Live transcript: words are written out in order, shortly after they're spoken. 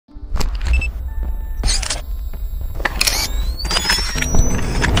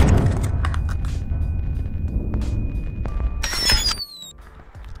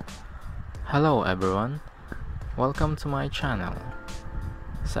Hello everyone! Welcome to my channel.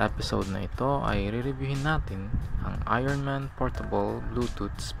 Sa episode na ito ay re-reviewin natin ang Ironman Portable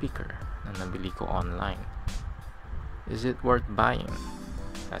Bluetooth Speaker na nabili ko online. Is it worth buying?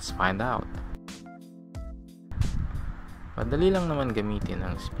 Let's find out! Madali lang naman gamitin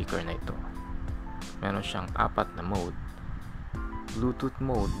ang speaker na ito. Meron siyang 4 na mode. Bluetooth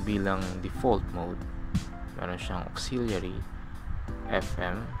mode bilang default mode. Meron siyang auxiliary,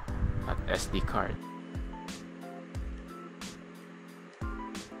 FM, at SD card.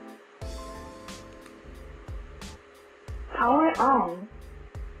 Power on.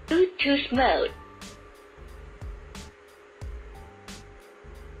 Bluetooth mode.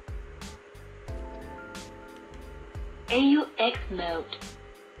 AUX mode.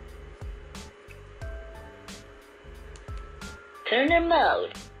 Turner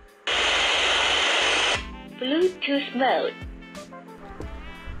mode. Bluetooth mode.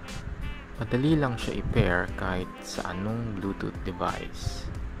 Madali lang siya i-pair kahit sa anong Bluetooth device.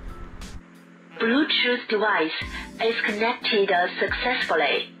 Bluetooth device is connected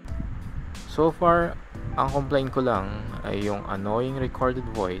successfully. So far, ang complaint ko lang ay yung annoying recorded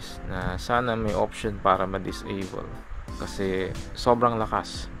voice na sana may option para ma-disable kasi sobrang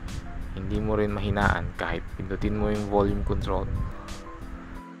lakas. Hindi mo rin mahinaan kahit pindutin mo yung volume control.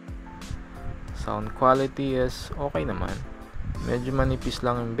 Sound quality is okay naman. Medyo manipis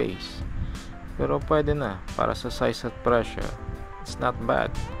lang yung bass. Pero pwede na para sa size at presyo. It's not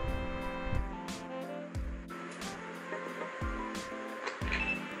bad.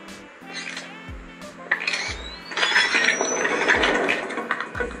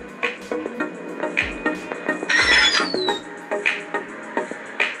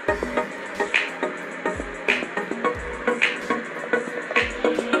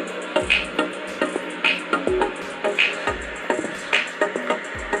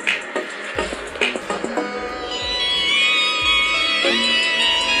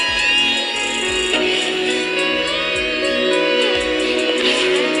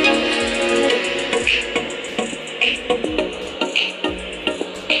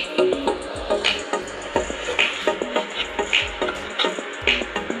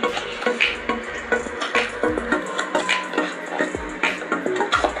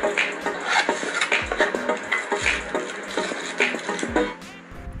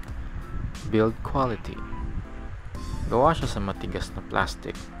 Build quality. Gawa siya sa matigas na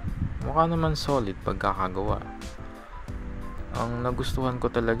plastic. Mukha naman solid pagkakagawa. Ang nagustuhan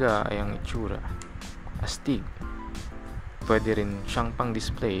ko talaga ay ang itsura. Astig. Pwede rin siyang pang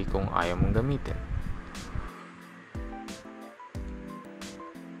display kung ayaw mong gamitin.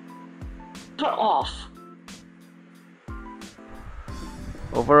 Off.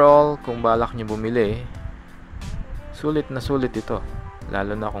 Overall, kung balak niyo bumili, sulit na sulit ito.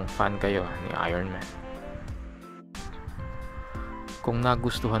 Lalo na kung fan kayo ni Ironman. Kung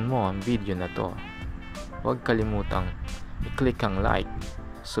nagustuhan mo ang video na to, huwag kalimutang i-click ang like,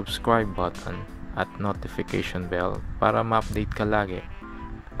 subscribe button at notification bell para ma-update ka lagi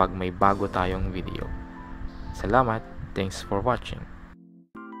pag may bago tayong video. Salamat! Thanks for watching!